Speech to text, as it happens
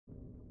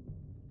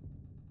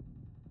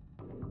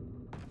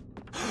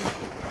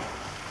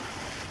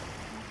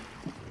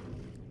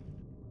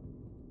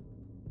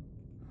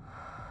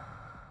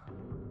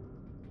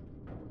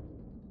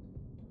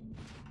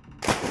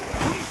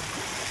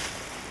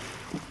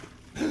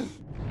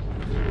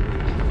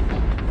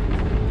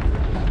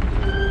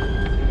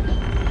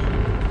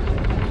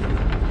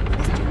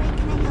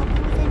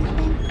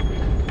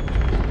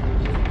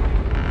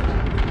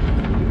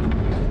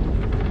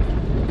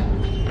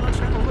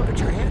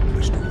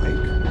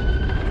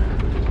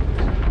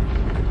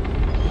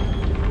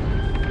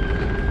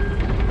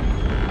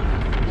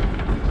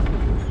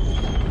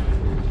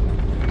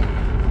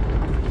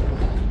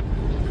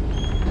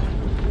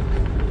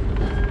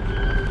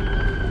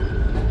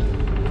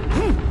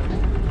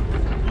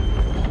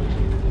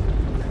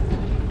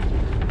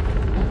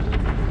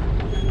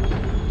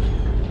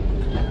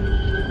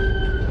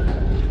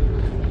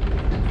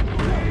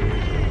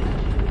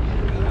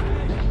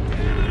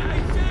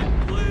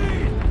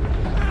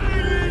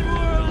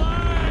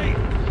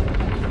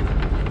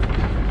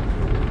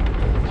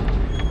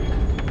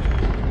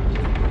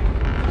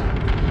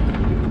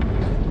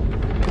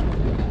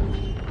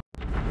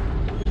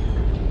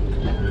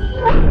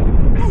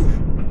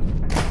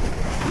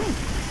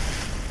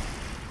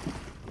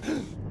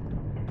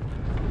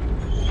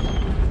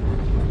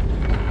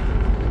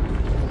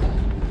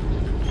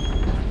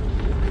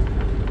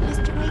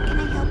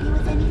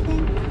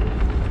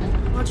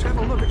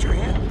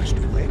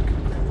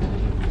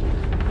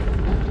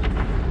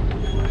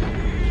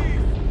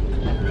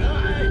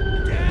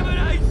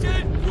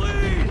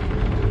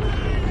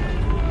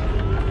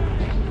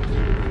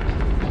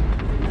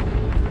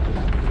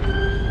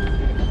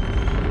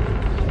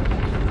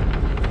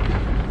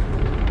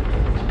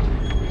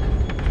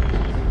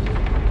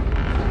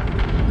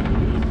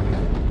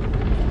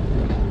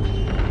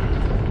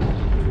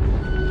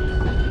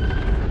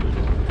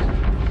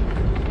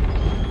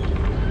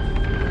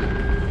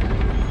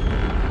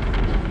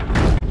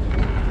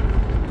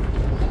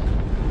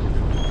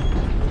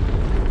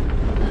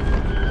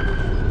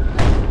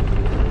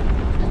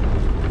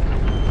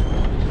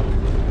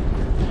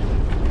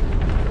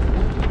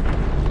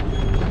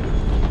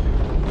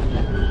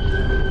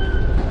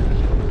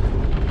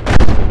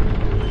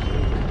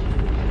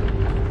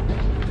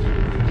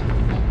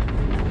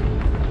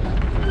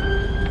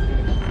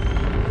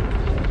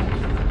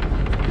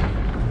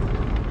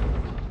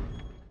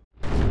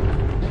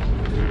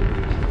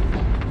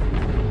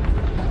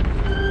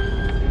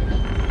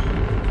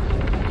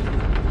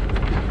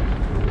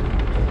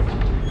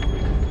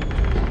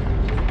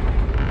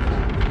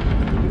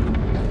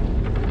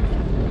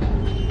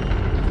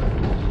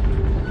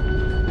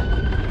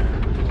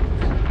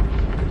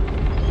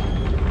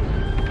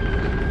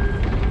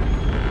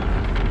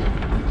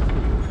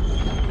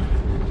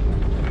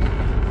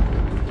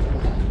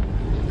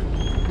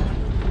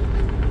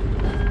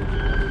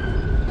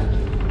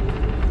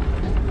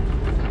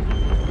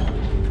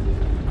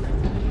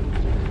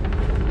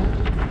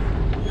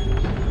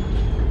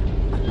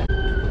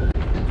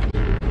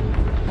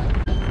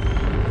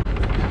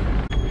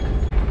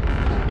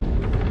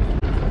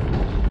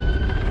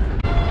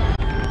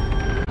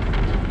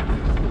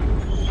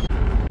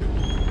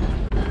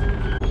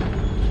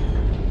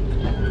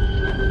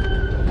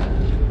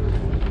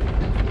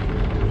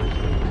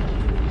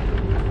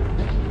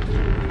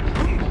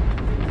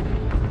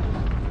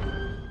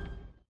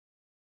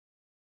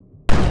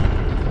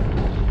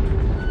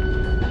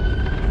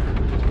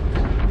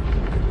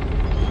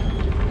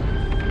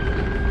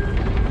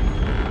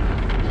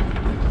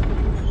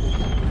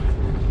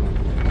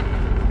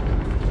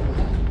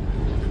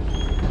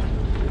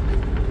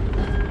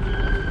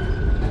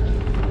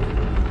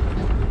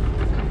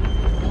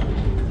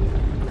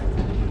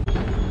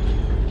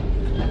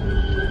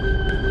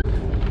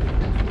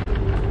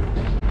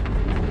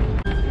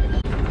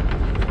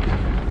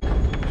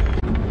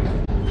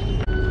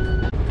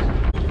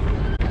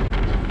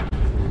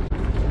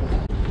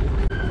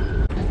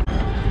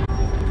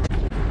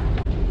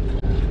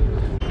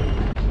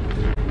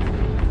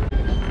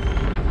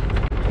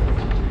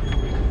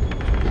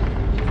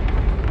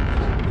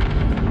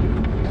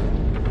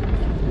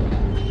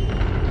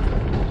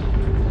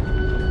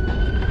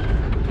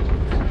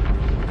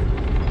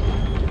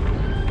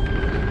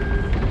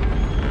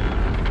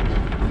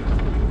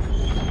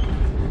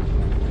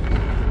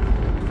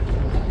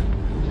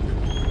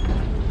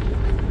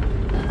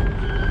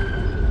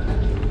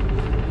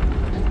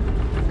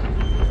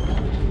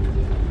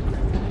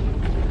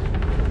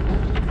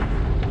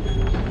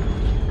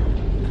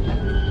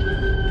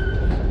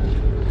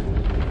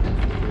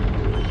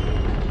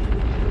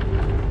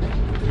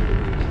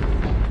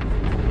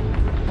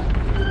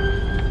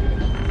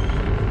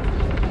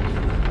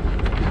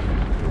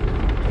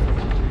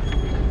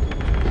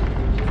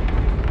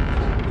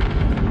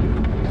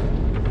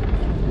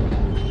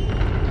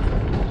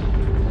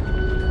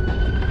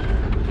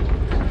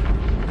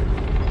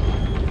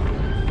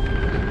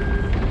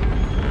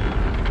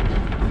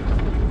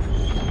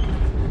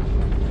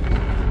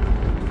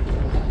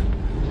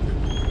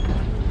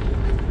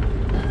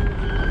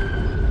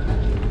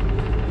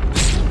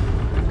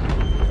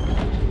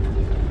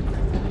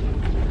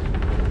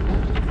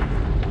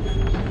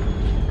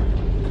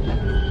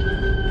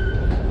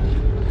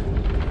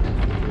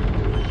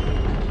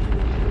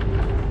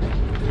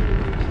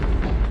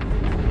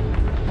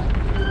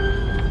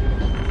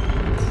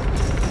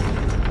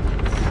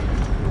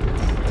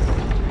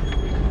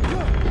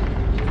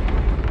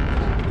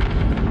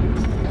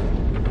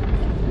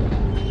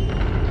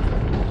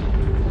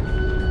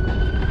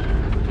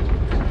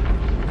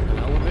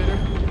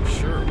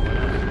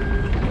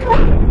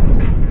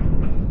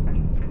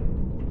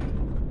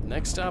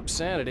stop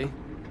sanity.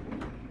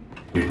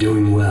 You're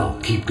doing well.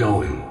 Keep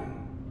going.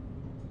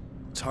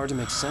 It's hard to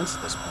make sense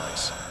of this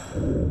place.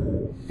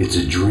 It's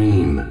a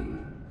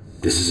dream.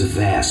 This is a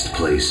vast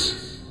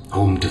place,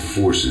 home to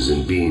forces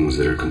and beings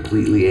that are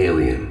completely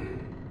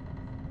alien.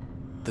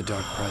 The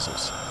dark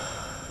presence.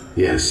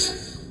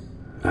 Yes.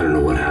 I don't know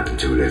what happened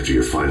to it after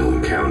your final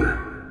encounter.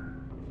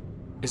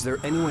 Is there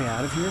any way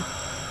out of here?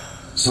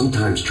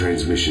 Sometimes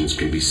transmissions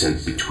can be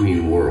sent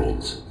between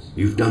worlds.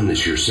 You've done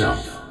this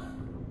yourself.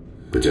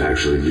 But to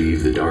actually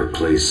leave the dark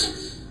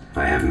place,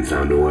 I haven't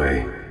found a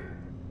way.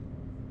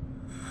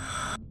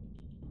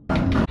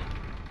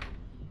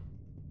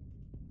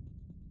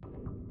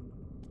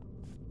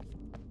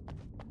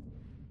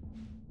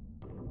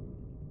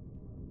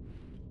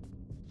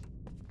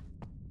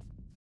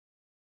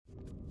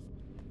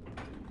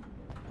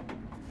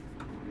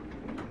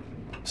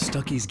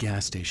 Stucky's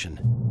gas station.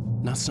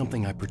 Not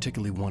something I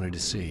particularly wanted to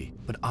see,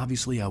 but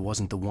obviously I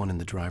wasn't the one in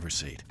the driver's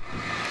seat.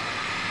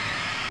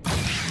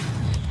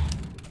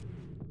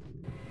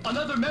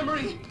 Another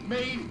memory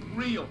made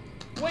real.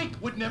 Wake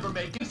would never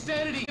make it.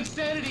 Insanity he was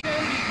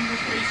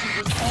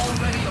facing was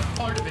already a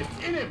part of it.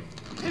 In him.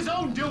 His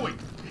own doing.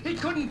 He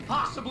couldn't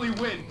possibly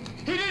win.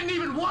 He didn't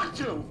even want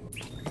to.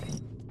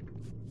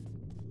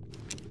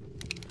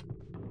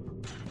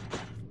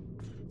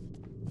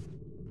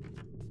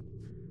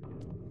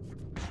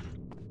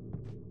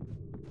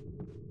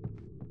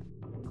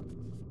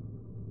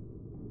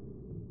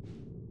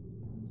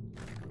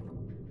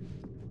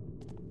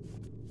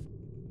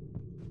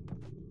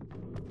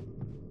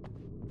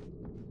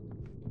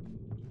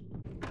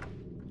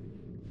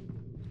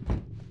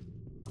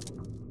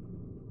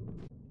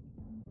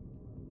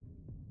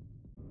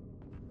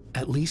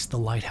 At least the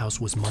lighthouse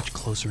was much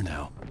closer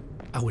now.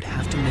 I would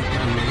have to make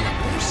my way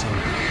up there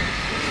somehow.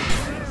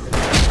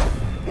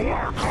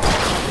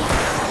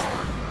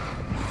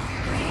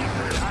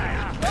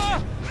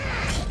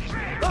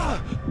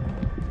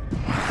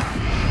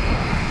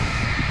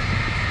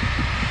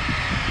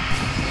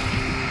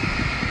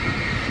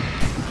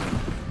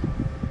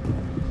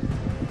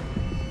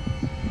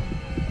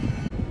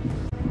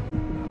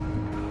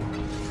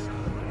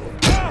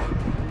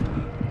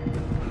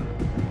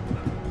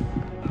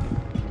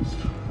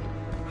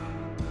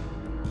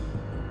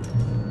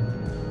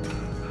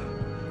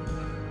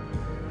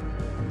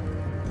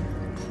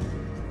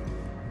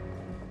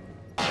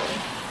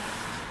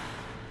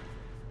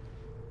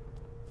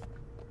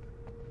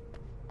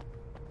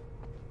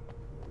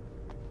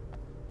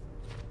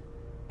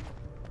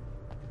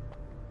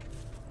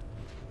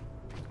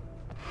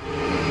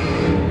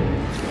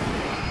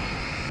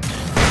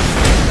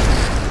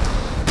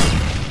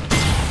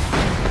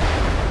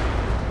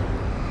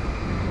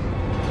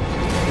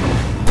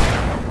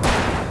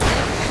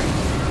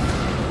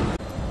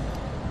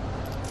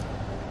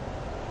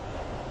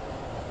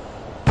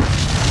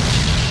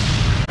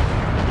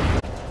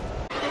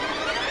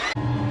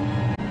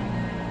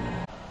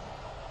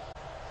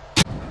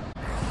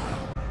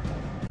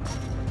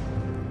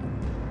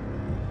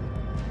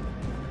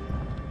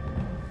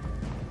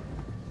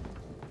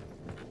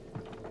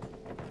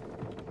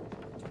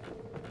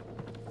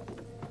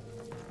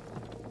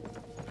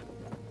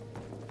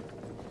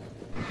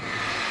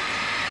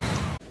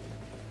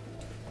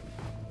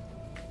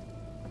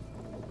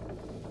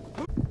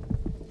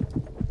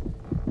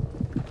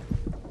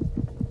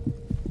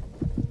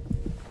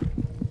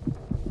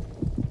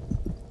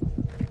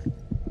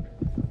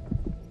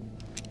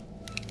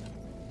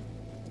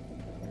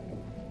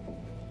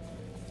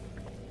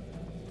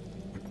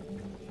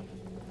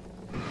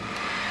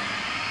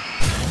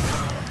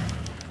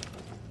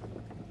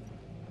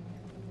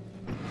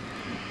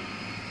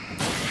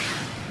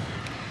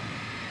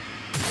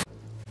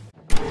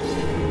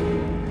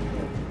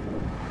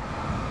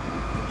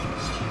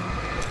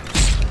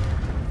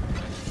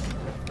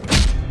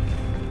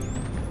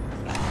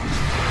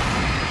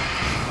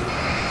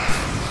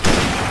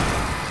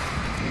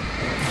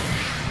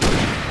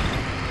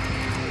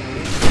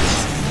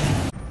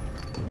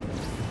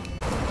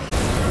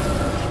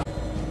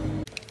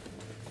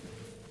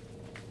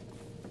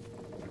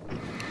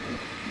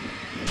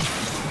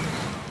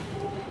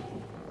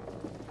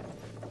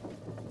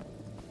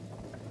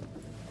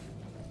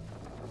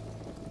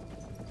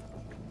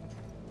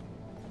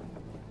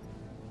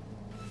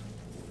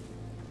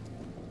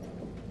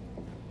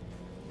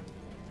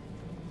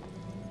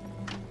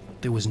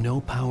 There was no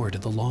power to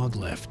the log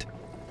lift.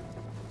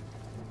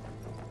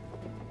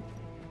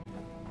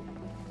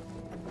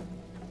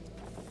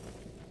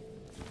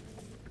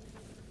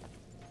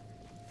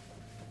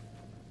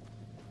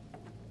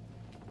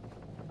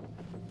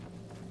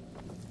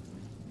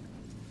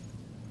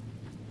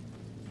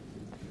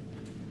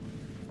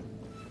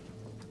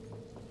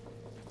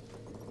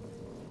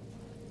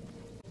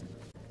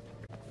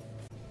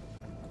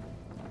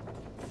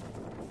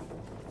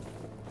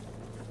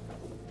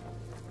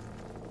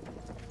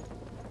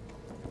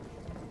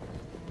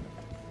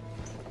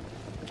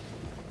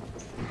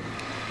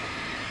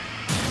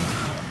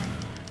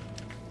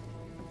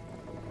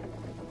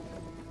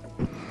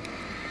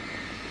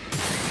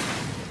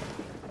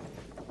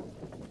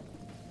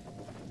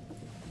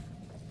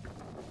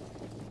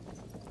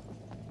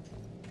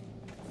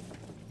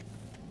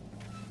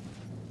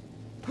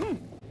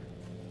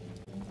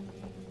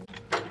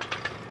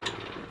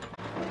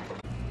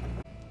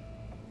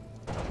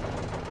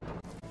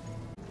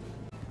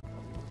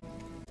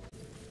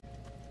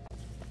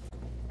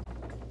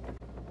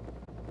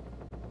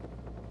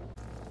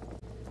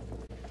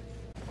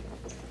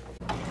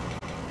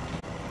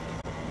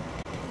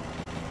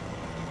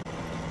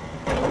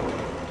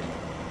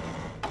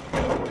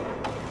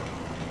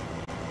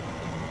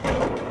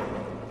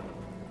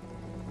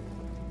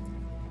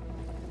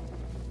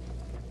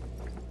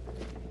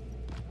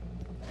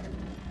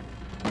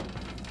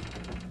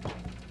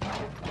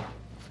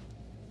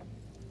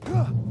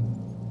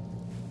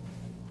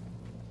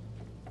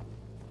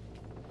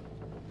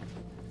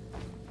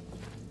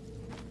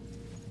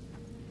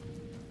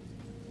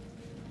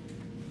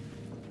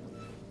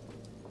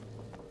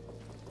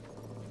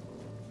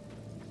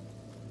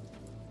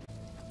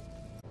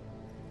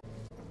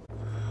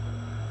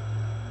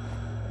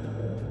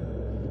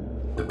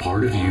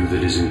 part of you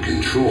that is in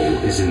control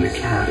is in the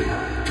cabin,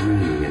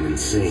 dreaming and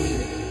insane.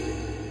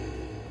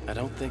 I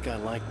don't think I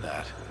like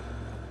that.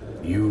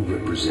 You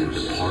represent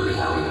the part of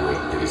Alan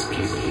Wake that is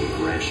capable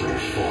of rational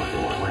thought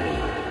and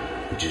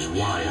planning, which is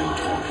why I'm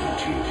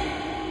talking to you.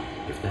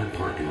 If that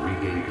part can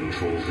regain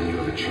control, then you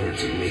have a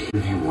chance of making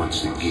if you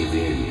wants to give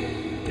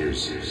in.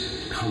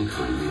 There's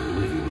comfort in the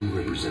oblivion. You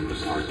represent the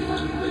part that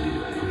isn't ready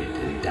to quit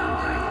and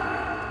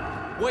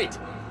die. Wait,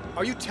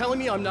 are you telling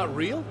me I'm not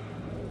real?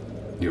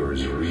 You're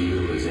as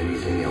real as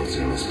anything else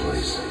in this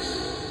place.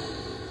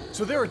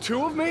 So there are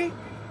two of me?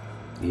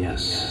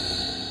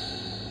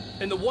 Yes.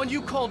 And the one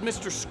you called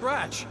Mr.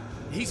 Scratch,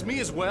 he's me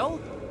as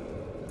well?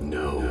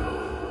 No.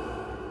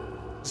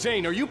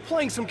 Zane, are you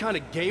playing some kind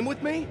of game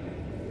with me?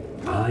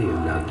 I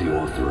am not the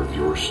author of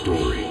your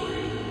story.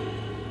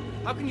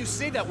 How can you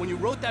say that when you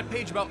wrote that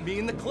page about me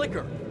in the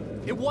clicker?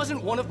 It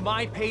wasn't one of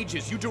my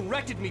pages. You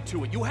directed me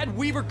to it. You had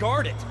Weaver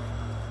guard it.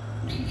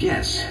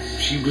 Yes,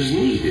 she was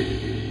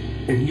needed.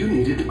 And you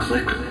needed the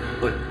clicker.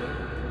 But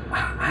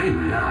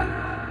I'm not.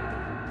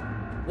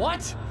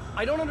 What?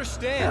 I don't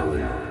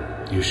understand.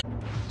 Alan, you should...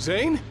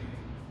 Zane?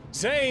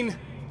 Zane!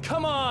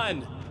 Come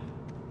on!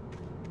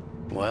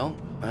 Well,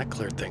 that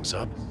cleared things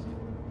up.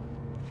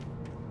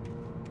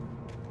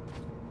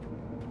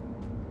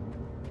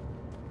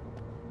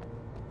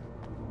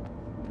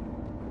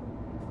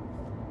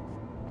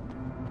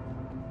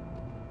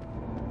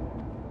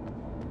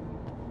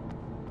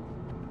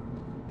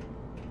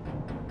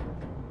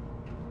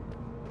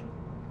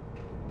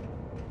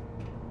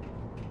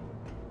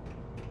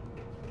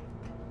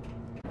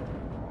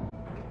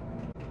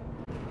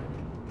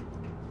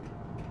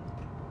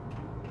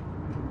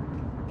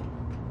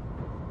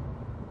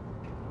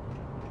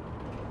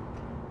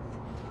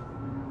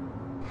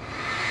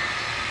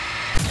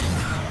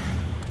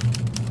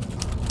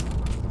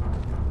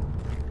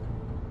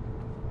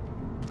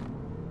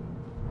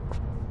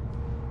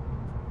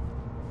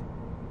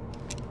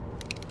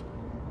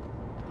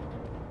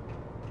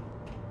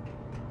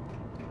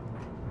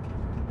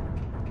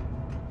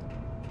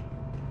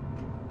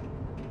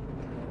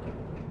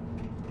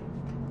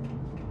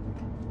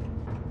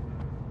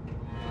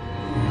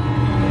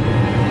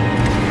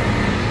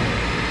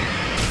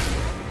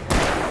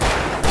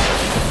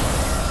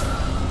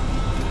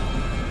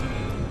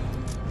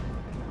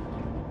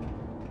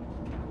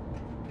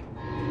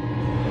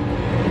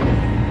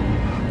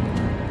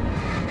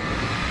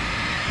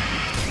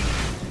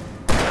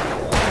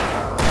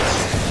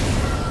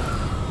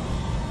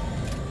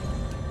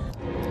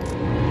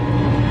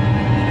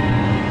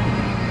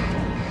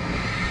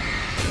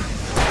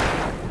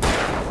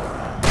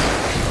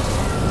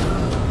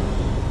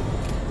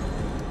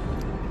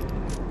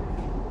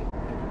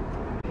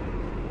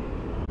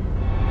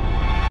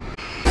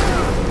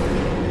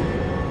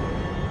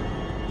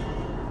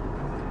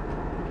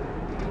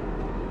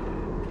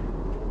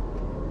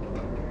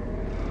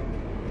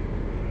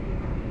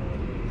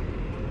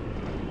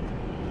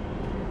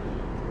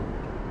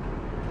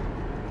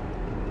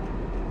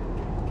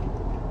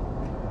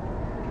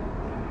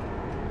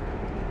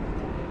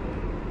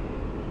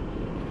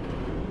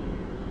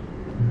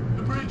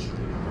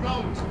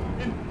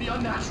 In the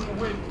unnatural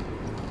wind.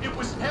 It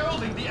was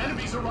heralding the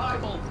enemy's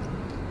arrival.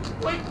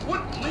 Wake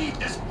wouldn't leave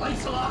this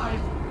place alive.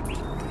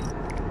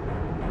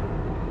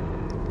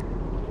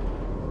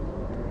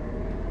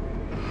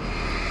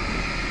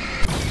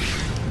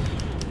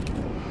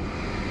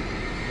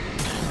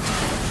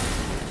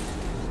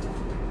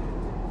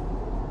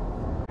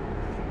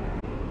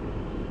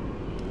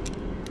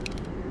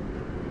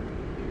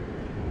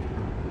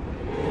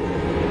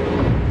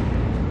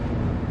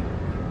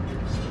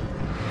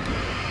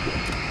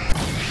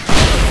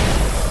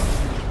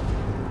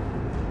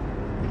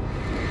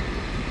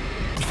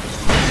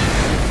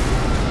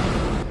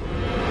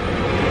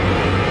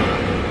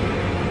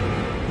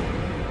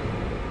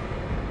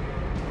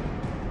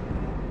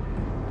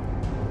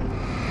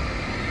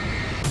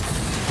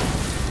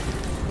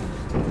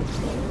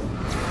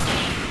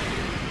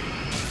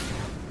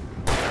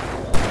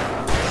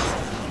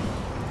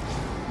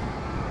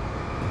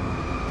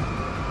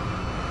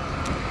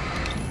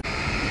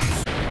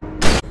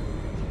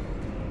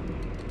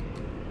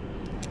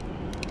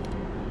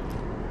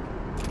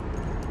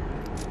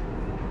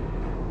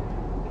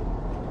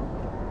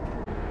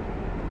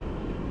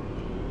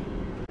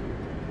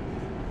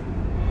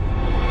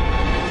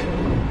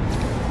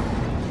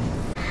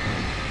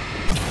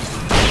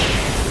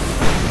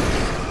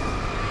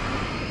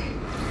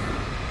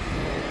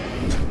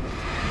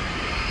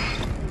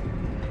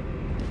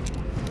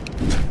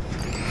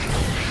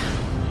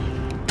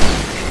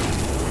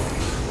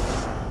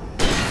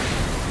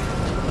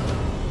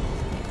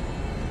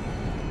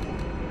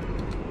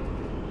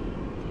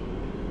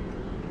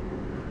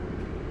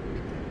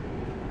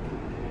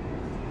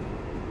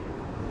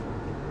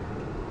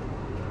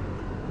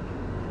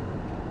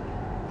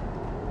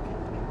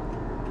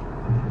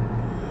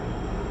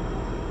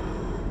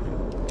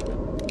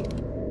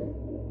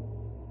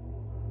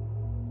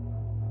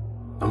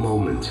 A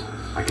moment.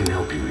 I can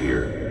help you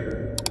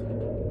here.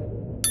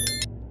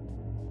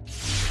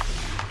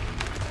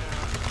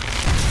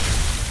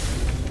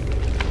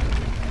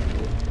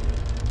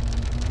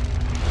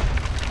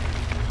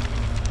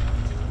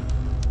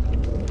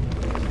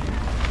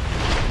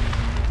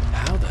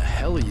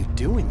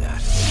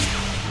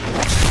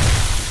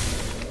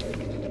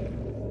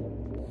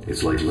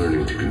 It's like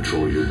learning to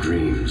control your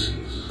dreams.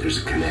 There's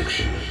a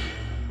connection.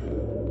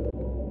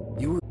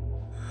 You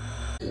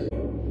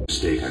were...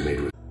 Mistake I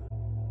made with...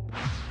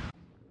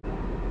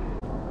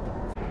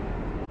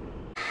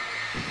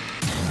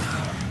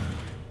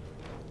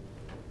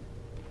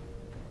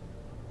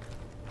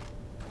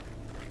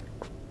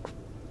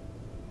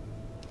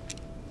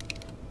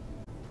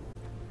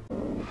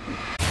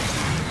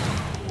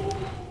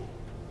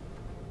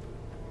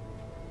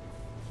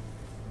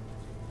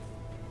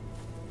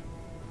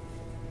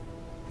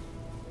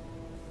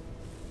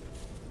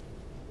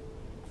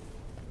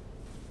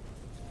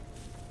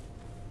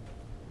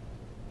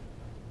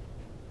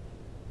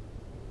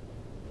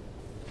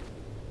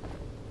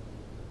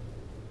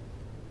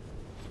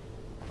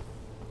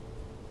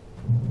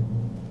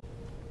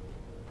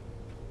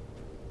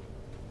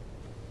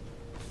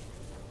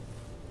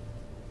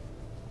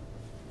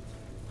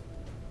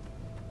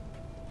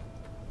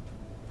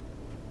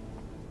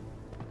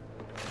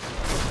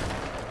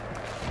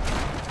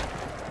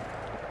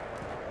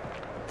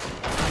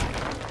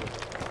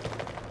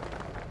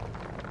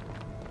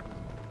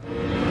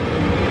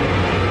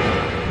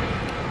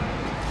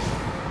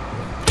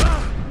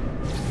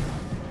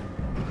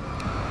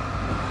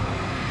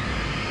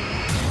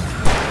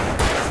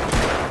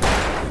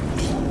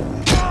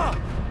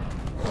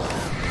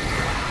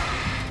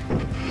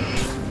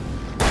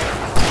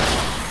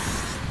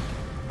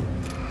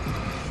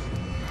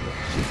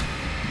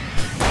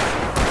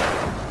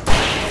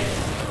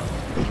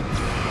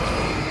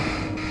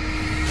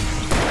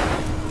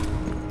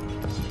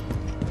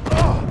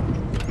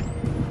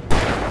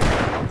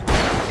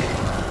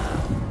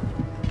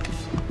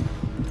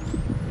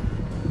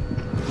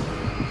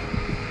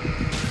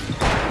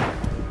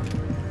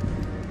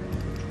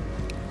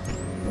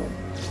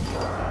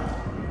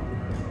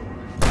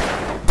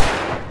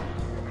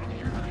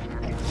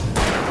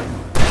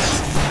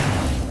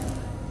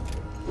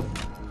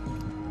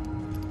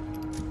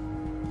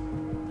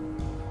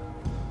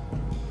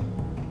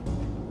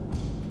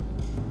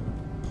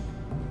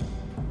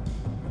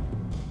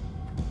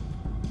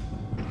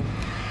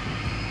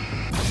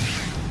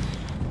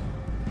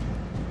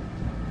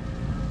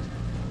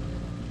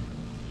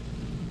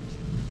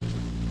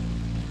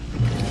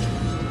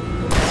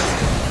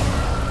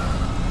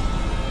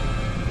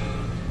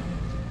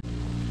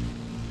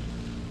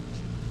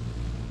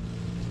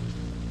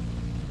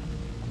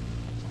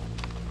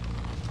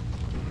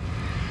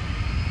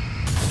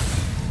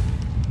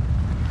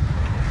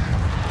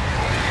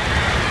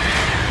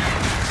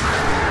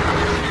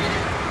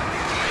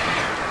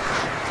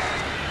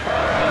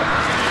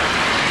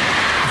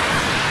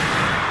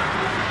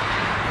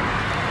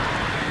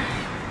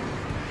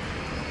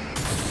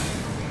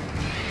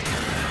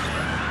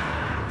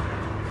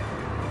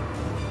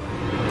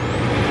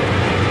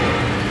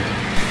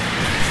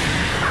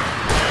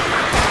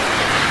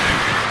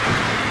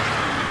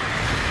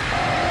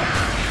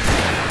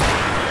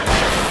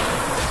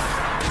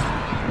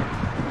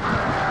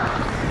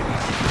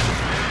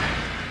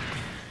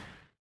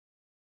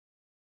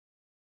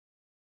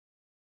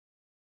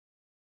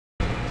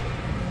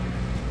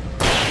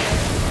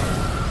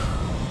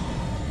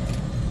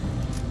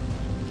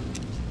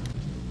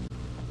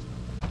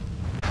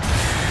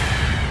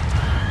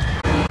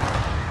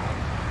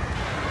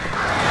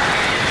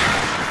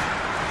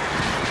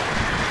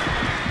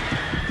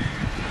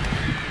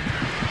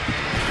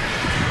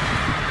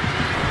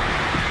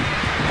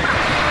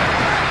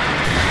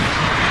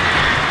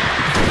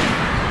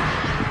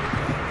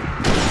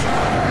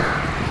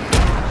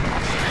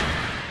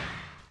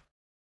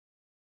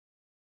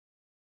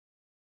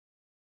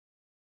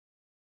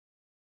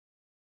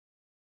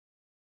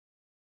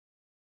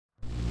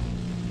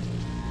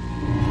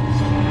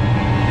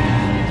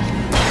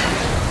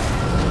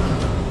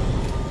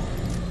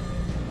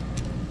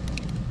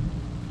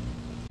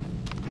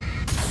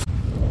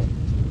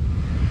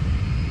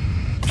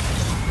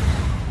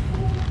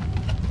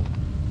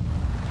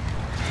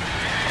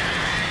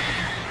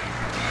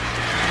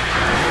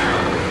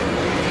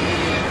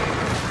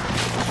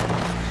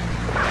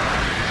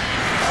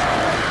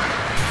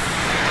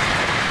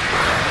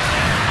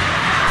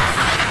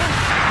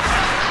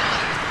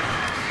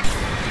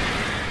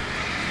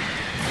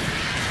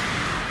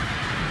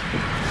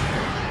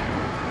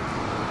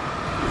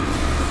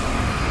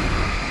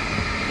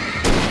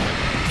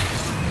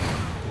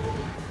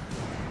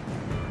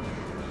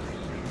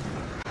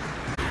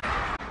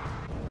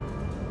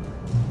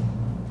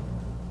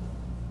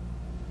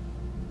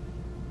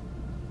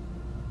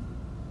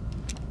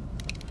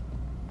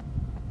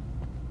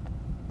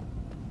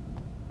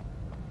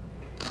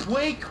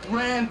 Wake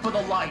ran for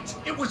the light.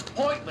 It was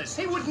pointless.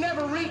 He would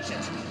never reach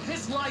it.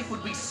 His life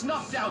would be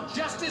snuffed out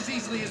just as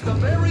easily as the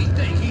very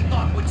thing he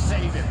thought would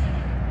save him.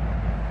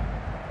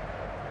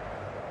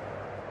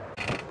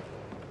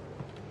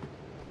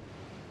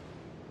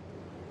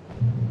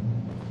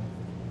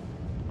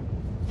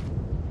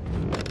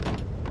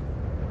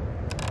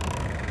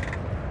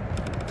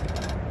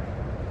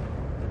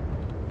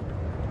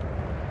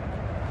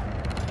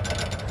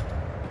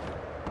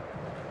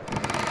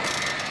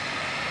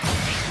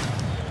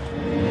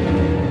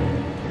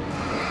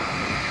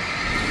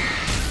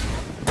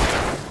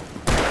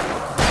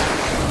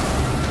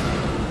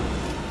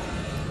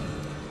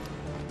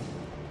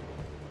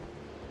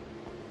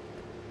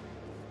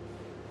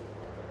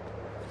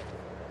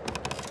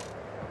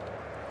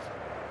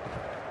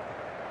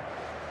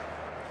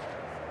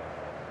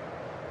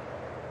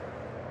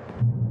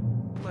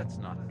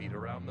 let's not beat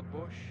around the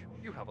bush.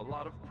 You have a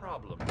lot of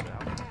problems,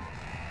 Alan.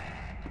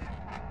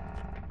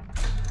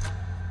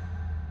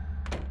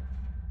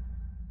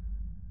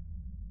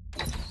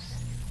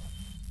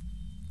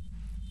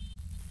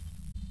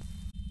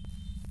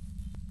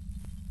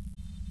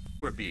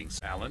 We're being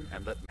Alan,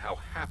 and how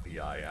happy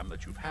I am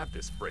that you've had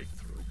this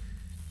breakthrough.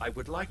 I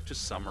would like to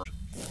summarize.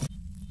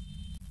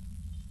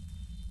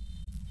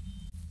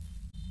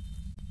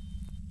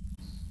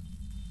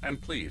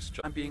 And please,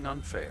 I'm being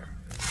unfair.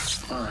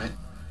 All right.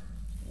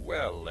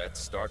 Well, let's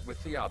start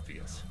with the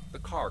obvious. The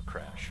car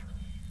crash.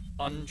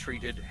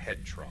 Untreated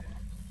head trauma.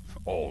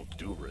 All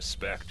due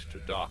respect to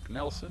Doc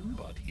Nelson,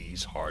 but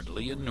he's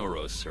hardly a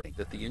neurosurgeon.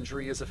 That the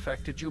injury has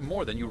affected you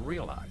more than you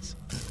realize.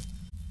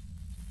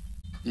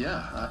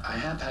 Yeah, I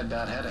have had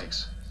bad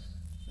headaches.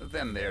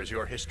 Then there's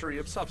your history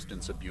of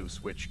substance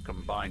abuse, which,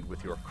 combined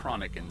with your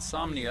chronic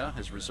insomnia,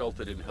 has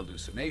resulted in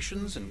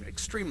hallucinations and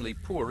extremely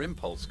poor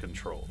impulse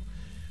control.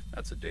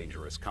 That's a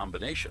dangerous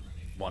combination,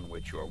 one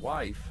which your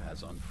wife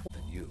has than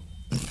you.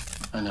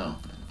 I know.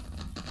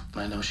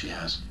 I know she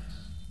has.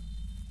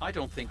 I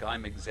don't think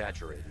I'm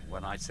exaggerating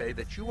when I say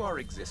that you are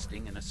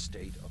existing in a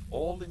state of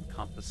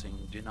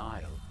all-encompassing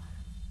denial.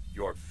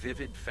 Your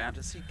vivid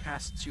fantasy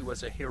casts you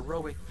as a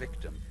heroic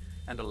victim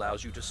and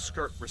allows you to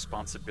skirt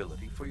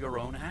responsibility for your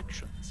own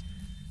actions.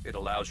 It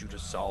allows you to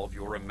solve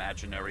your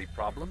imaginary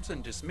problems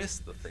and dismiss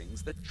the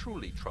things that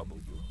truly trouble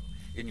you.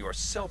 In your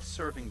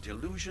self-serving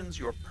delusions,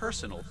 your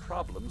personal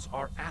problems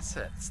are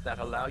assets that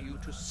allow you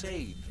to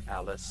save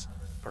Alice,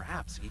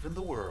 perhaps even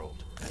the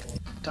world.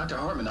 Dr.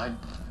 Hartman,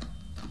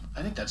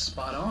 I think that's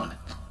spot on.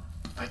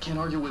 I can't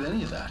argue with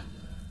any of that.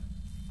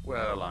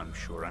 Well, I'm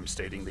sure I'm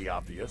stating the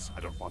obvious. I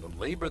don't want to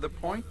labor the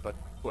point, but,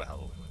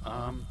 well,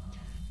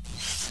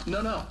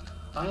 No,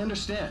 I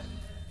understand.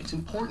 It's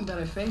important that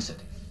I face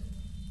it.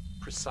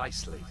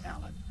 Precisely,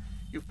 Alan.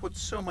 You've put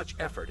so much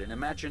effort and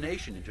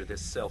imagination into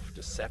this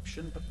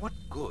self-deception, but what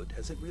good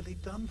has it really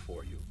done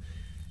for you?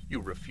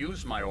 You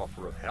refused my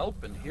offer of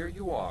help, and here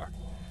you are.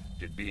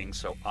 Did being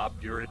so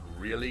obdurate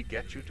really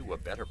get you to a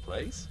better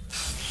place?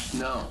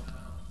 No.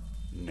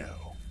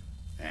 No.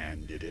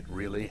 And did it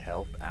really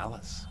help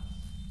Alice?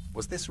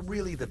 Was this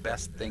really the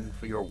best thing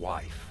for your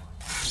wife?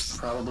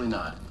 Probably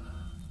not.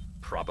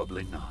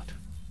 Probably not.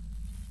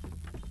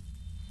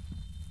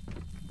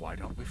 Why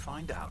don't we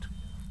find out?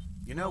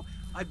 You know,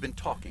 I've been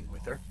talking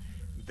with her.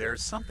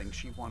 There's something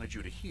she wanted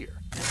you to hear.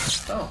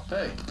 Oh,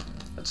 hey.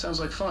 That sounds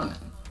like fun.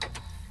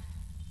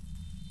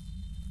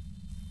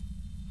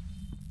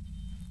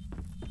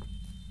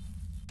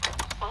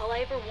 All I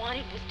ever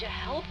wanted was to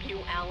help you,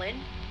 Alan.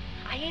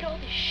 I ate all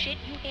the shit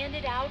you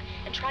handed out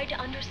and tried to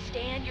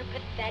understand your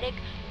pathetic,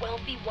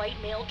 wealthy white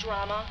male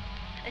drama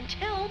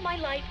until my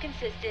life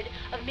consisted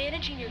of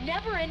managing your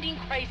never-ending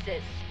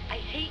crisis. I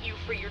hate you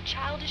for your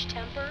childish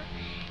temper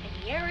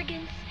and the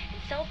arrogance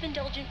and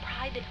self-indulgent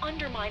pride that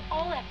undermine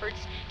all efforts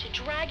to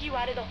drag you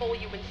out of the hole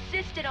you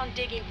insisted on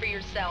digging for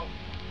yourself.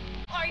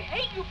 I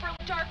hate you for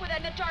the dark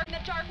within the dark,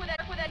 the dark within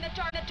the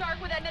dark, within the dark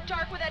within the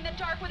dark, within the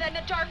dark within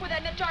the dark,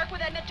 within the dark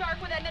within the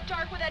dark, within the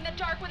dark within the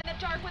dark, within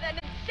the dark within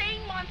the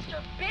insane monster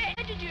bitch.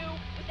 What you had to do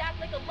was act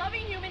like a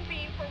loving human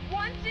being for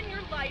once in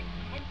your life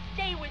and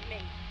stay with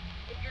me.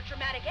 If your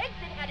dramatic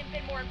exit hadn't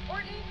been more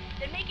important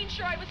than making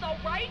sure I was all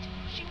right,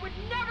 she would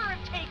never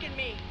have taken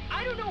me.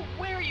 I don't know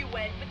where you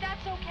went, but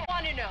that's okay. I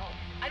want to know.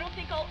 I don't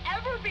think I'll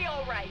ever be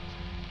all right.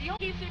 The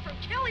only keeps me from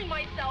killing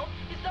myself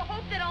is the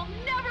hope that I'll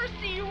never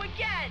see you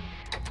again.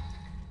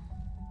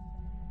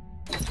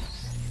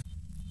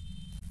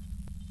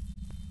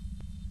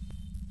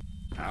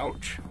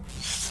 Ouch.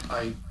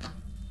 I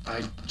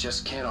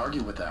just can't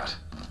argue with that.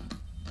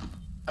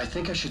 I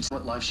think I should see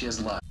what life she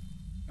has left.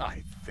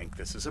 I think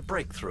this is a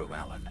breakthrough,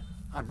 Alan.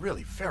 I'm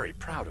really very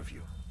proud of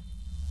you.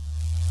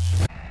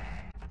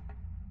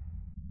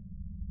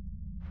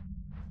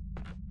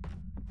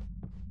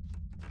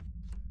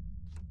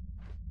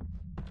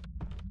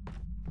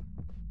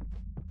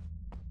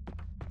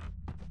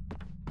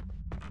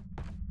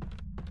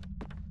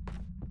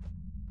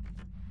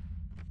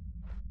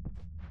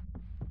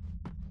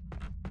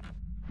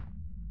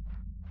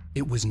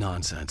 It was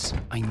nonsense.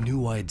 I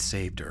knew I had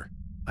saved her.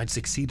 I'd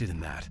succeeded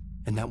in that,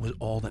 and that was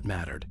all that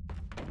mattered.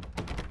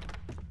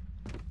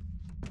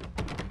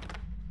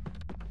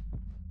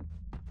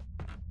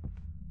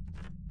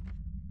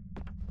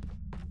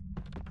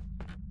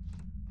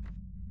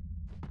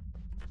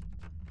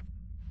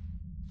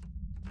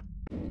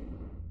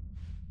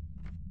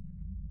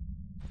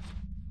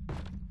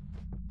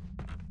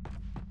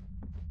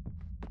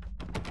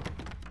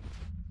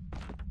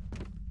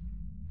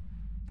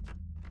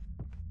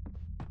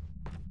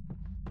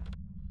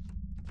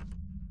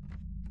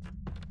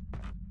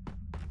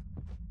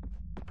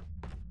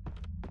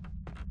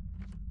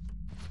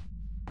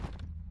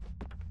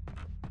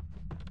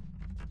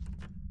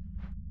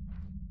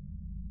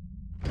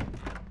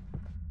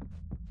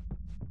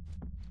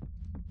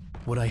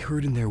 What I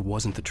heard in there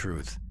wasn't the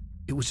truth.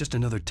 It was just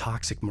another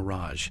toxic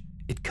mirage.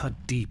 It cut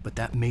deep, but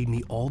that made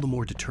me all the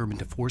more determined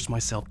to force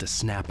myself to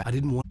snap.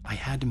 I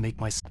had to make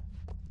myself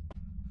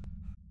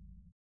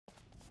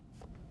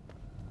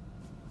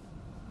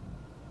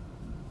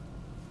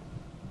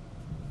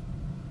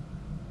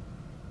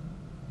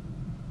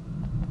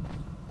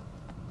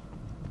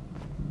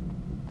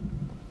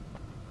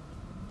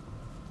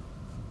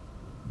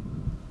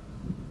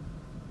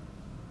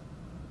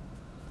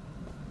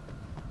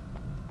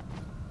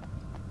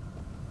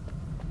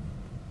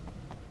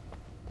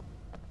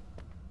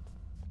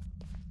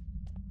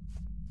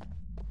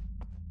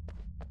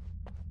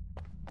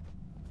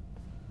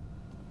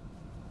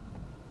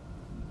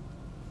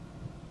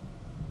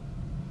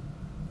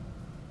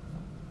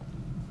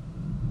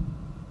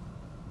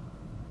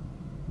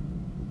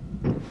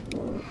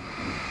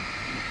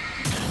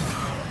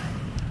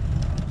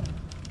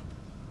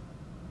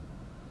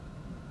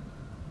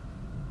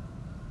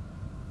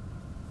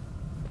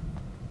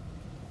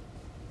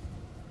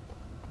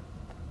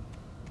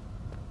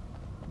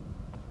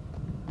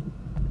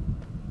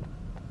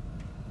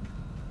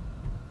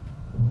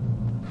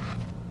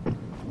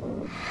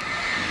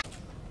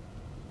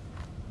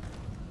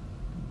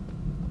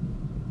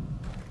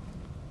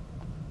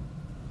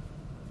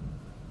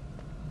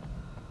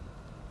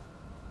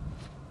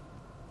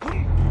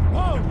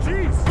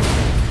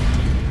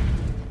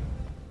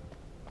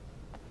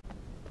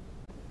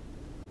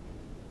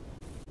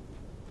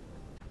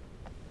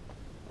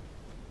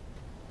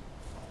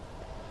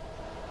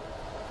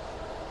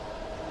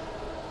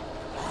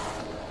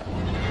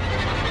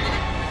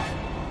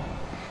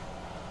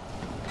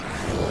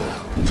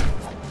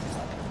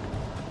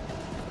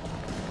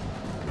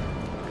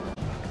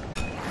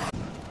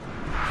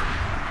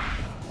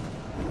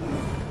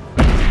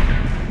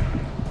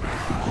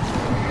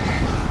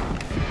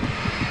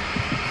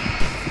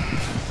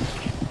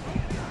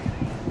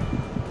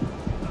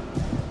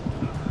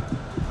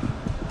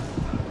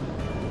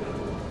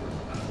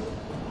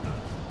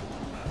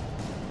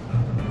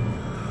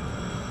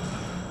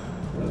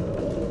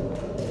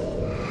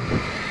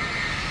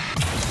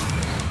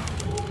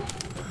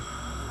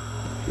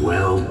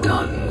Well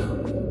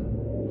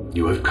done.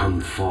 You have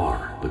come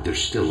far, but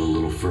there's still a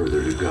little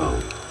further to go.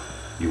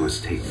 You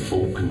must take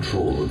full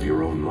control of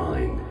your own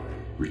mind.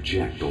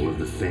 Reject all of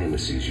the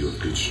fantasies you have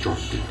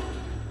constructed.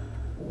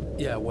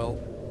 Yeah, well,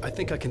 I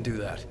think I can do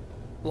that.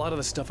 A lot of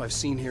the stuff I've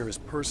seen here is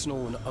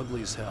personal and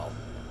ugly as hell.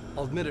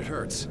 I'll admit it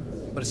hurts,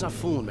 but it's not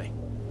fooling me.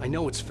 I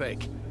know it's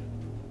fake.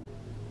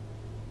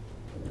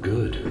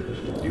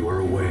 Good. You are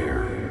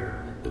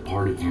aware. The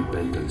part of you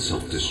bent on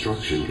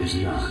self-destruction is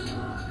not.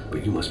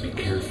 But you must be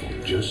careful.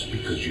 Just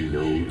because you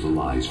know the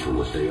lies for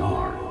what they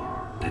are,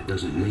 that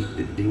doesn't make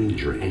the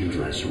danger any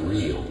less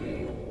real.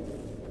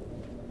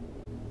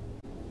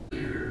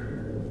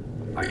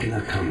 I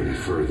cannot come any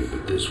further,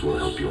 but this will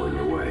help you on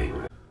your way.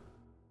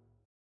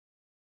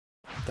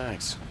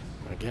 Thanks,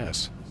 I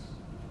guess.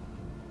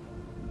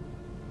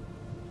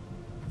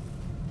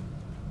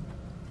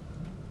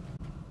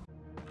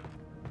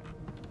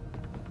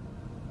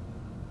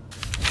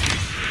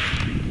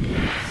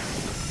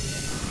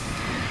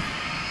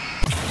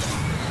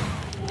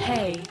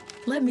 Hey,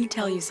 let me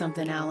tell you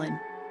something, Alan.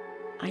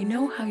 I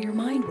know how your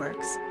mind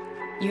works.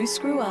 You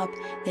screw up,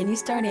 then you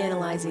start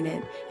analyzing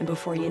it, and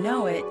before you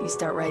know it, you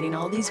start writing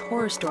all these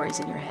horror stories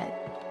in your head.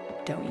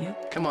 Don't you?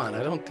 Come on,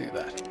 I don't do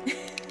that.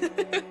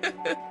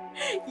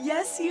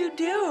 Yes, you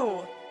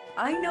do.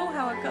 I know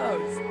how it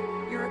goes.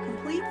 You're a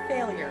complete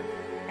failure.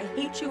 I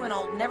hate you and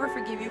I'll never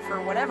forgive you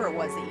for whatever it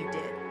was that you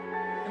did.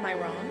 Am I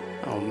wrong?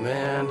 Oh,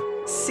 man.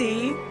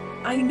 See?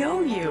 I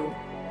know you.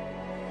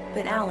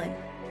 But Alan,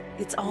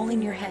 it's all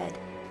in your head.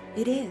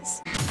 It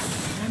is.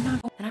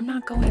 And I'm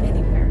not going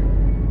anywhere.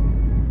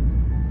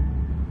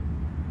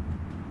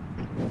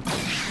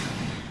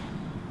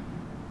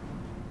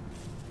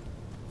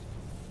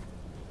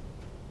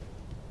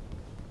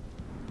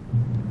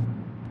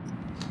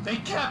 They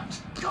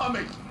kept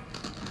coming.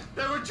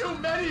 There were too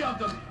many of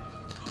them.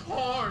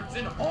 Hordes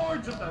and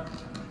hordes of them,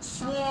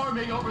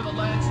 swarming over the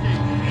landscape,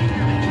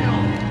 eager to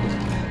kill.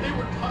 They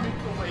were coming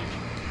to wake,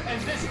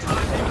 and this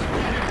time they would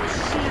get it with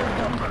sheer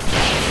numbers.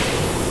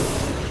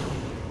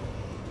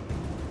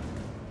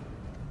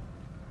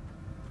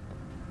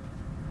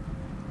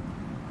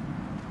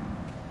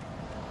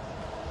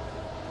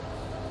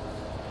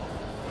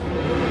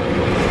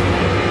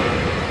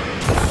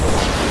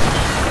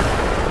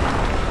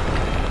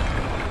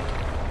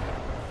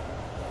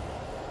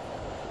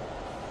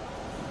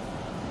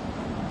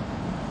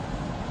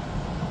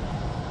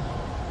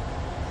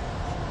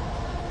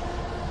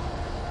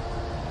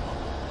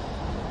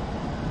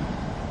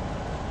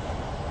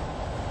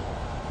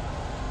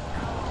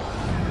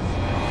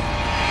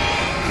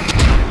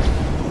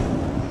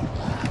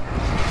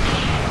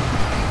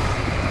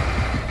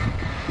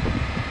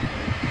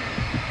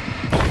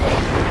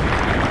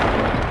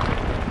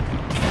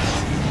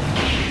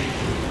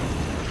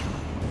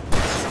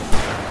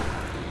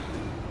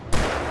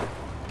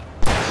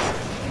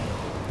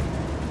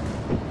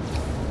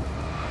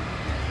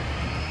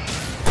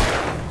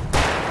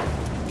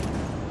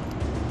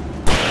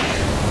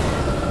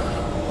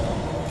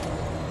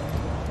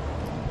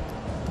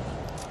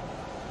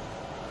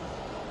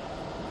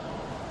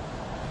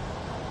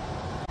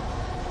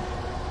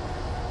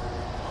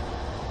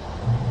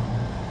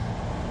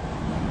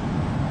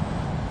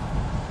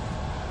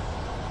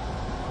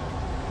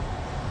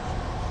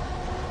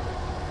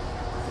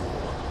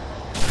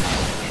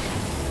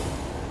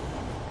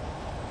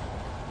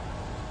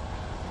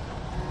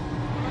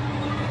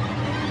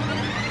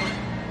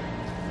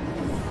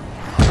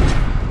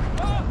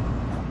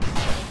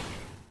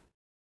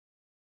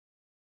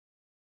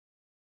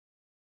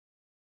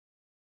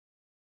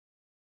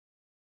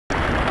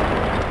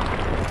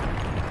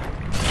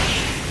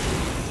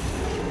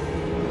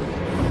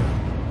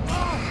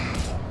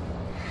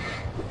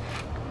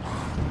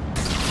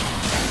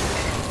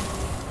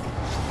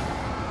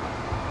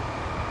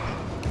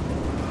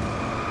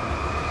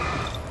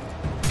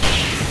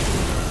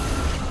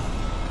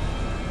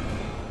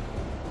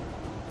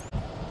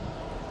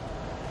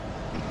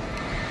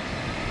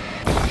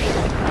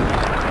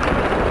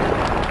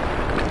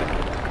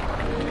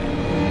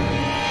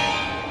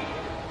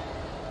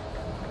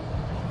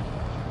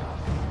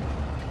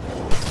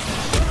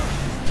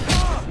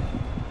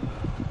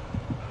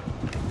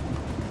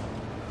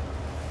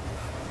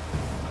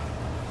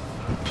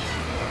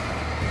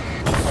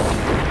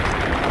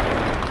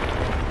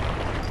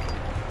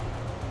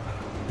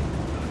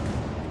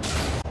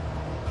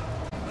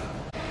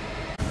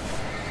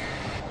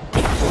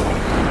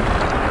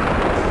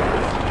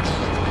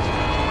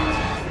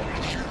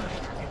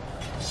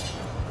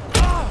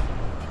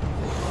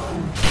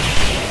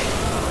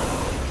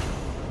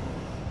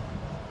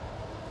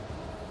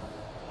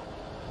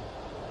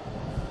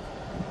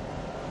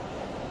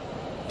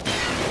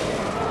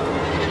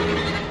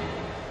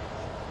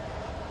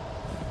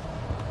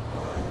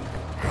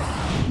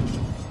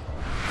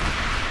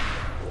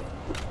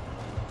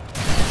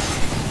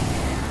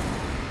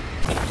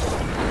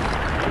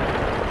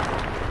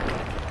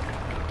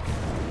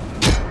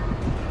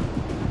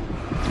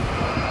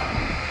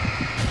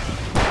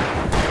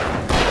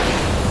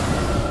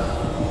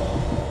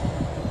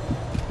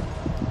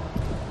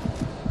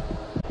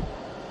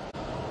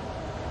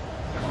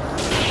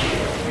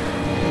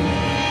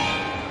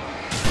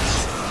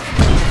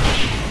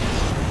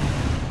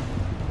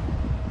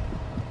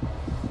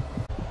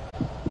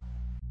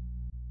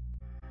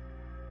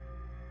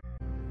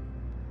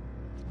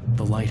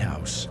 The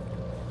lighthouse.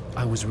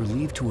 I was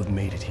relieved to have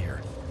made it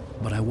here,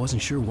 but I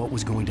wasn't sure what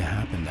was going to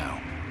happen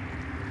now.